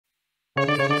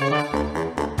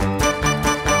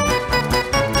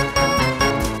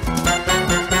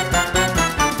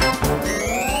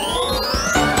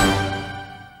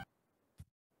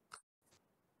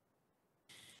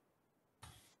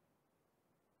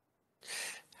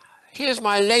Here's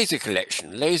my laser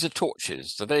collection, laser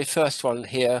torches. The very first one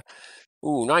here,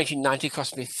 1990,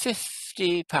 cost me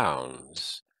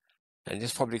 £50. And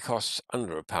this probably costs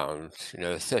under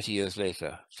 £1, 30 years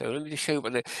later. So let me just show you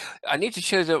what I need to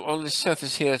show them on the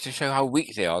surface here to show how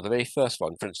weak they are. The very first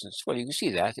one, for instance, well, you can see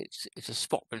that it's a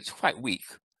spot, but it's quite weak.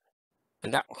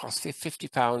 And that cost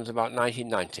 £50 about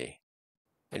 1990.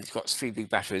 And it's got 3 big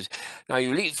batteries. Now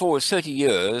you leap forward 30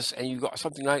 years and you've got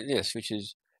something like this, which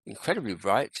is incredibly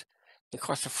bright. It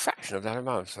costs a fraction of that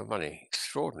amount of money.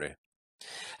 Extraordinary.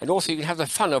 And also you can have the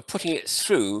fun of putting it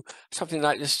through something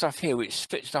like this stuff here, which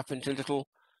splits up into little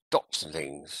dots and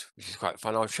things, which is quite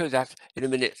fun. I'll show that in a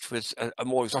minute with a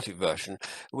more exotic version.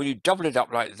 When you double it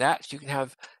up like that, you can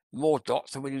have more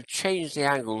dots. And when you change the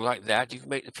angle like that, you can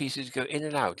make the pieces go in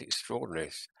and out. Extraordinary.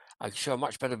 I can show a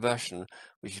much better version,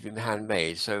 which has been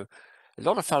handmade. So a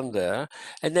lot of fun there.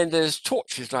 And then there's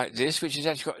torches like this, which is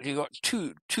actually you've got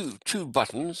two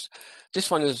buttons. This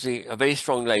one is a very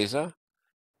strong laser.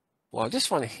 Well,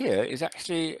 this one here is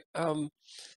actually an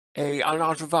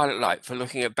ultraviolet light for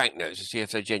looking at banknotes to see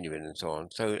if they're genuine and so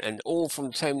on. So, and all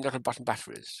from the same little button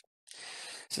batteries.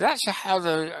 So that's how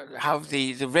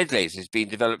the red laser has been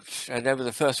developed, and they were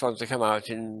the first ones to come out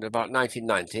in about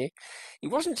 1990. It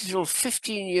wasn't until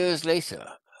 15 years later,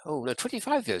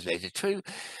 25 years later,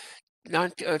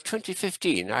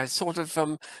 2015, I thought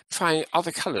of trying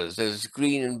other colors. There's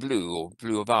green and blue, or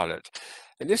blue or violet.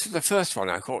 And this was the first one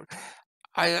I thought.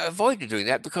 I avoided doing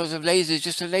that because a laser is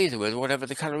just a laser with whatever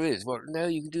the color is. Well, no,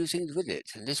 you can do things with it.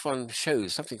 And this one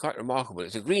shows something quite remarkable.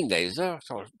 It's a green laser,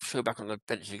 so I'll show back on the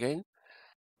bench again.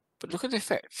 But look at the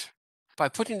effect. By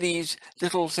putting these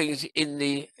little things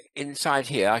inside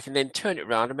here, I can then turn it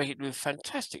around and make it do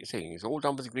fantastic things. All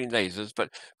done with the green lasers,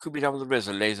 but could be done with the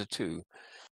resin laser too.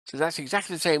 So that's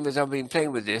exactly the same as I've been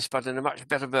playing with this, but in a much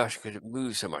better version because it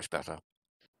moves so much better.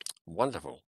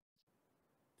 Wonderful.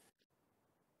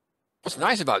 What's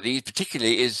nice about these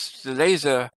particularly is the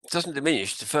laser doesn't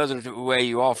diminish the further away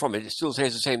you are from it. It still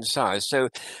stays the same size. So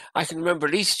I can remember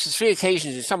at least 3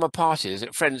 occasions in summer parties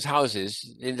at friends'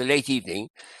 houses in the late evening,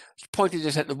 pointing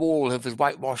this at the wall of the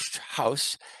whitewashed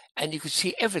house, and you could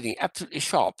see everything absolutely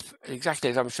sharp, exactly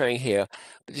as I'm showing here.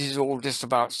 But this is all just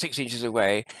about 6 inches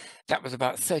away. That was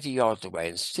about 30 yards away,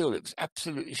 and still it was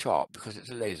absolutely sharp because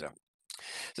it's a laser.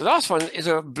 The last one is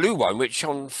a blue one, which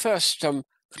on first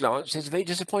glance is a very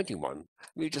disappointing one.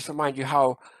 Let me just remind you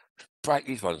how bright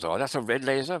these ones are. That's a red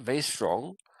laser, very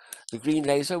strong. The green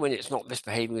laser, when it's not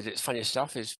misbehaving with its funny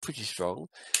stuff, is pretty strong.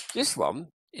 This one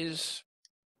is,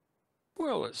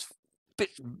 well, it's a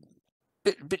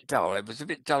bit dull. It was a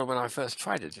bit dull when I first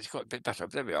tried it. It's got a bit better.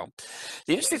 There we are.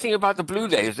 The interesting thing about the blue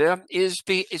laser is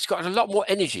it's got a lot more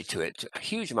energy to it, a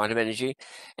huge amount of energy,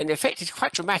 and the effect is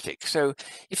quite dramatic. So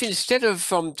if instead of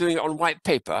doing it on white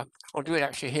paper, I'll do it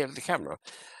actually here with the camera.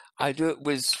 I do it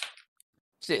with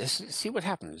this. Let's see what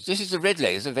happens. This is the red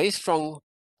laser, very strong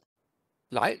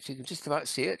light. You can just about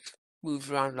see it. Moves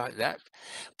around like that,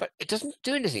 but it doesn't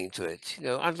do anything to it.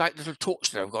 Unlike the little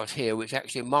torch that I've got here, which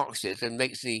actually marks it and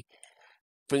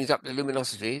brings up the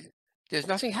luminosity, there's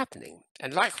nothing happening.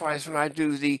 And likewise, when I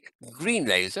do the green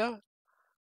laser,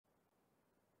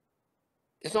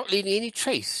 it's not leaving any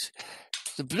trace.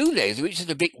 The blue laser, which is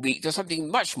a bit weak, does something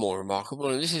much more remarkable,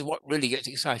 and this is what really gets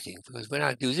exciting, because when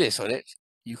I do this on it,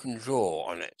 you can draw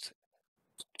on it.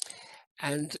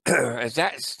 And as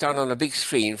that's done on a big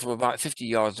screen from about 50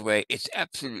 yards away, it's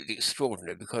absolutely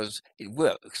extraordinary because it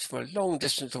works from a long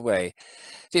distance away.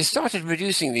 They started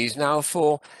producing these now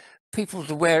for people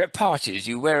to wear at parties.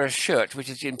 You wear a shirt which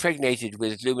is impregnated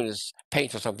with luminous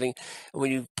paint or something, and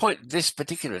when you point this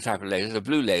particular type of laser, the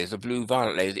blue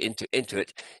violet laser into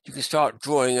it, you can start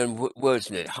drawing and words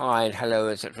in it, hi and hello,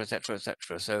 etc., etc.,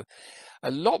 etc. So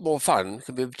a lot more fun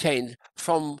can be obtained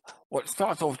from what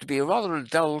starts off to be a rather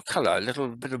dull color, a little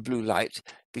bit of blue light,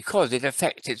 because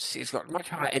it's got much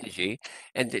higher energy,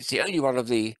 and it's the only one of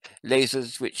the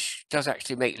lasers which does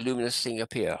actually make luminous thing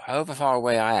appear. However far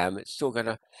away I am, it's still going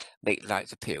to make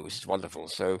lights appear, which is wonderful.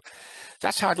 So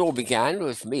that's how it all began,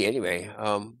 with me anyway,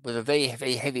 with a very,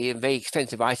 very heavy and very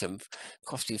expensive item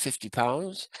costing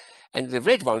 £50. And the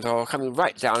red ones are coming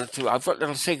right down to, I've got a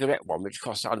little cigarette one which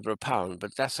costs under £1,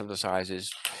 but that's some of the sizes.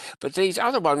 But these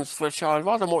other ones, which are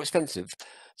rather more expensive,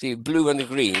 the blue and the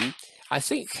green, I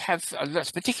think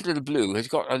that's particularly the blue has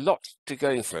got a lot to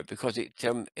going for it, because it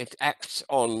acts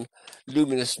on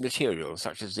luminous materials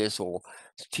such as this, or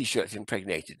t-shirts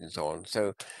impregnated and so on.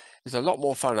 So there's a lot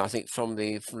more fun, I think, from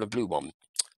the blue one.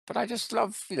 But I just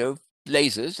love,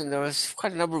 lasers, and there was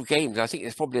quite a number of games. I think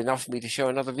there's probably enough for me to show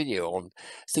another video on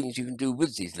things you can do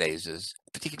with these lasers,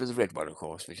 particularly the red one, of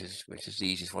course, which is the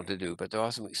easiest one to do. But there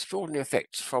are some extraordinary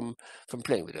effects from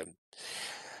playing with them.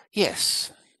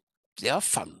 Yes, they are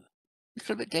fun. A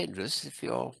little bit dangerous if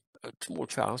you're a small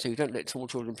child, so you don't let small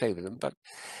children play with them. But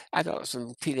adults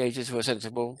and teenagers who are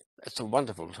sensible, it's a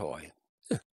wonderful toy.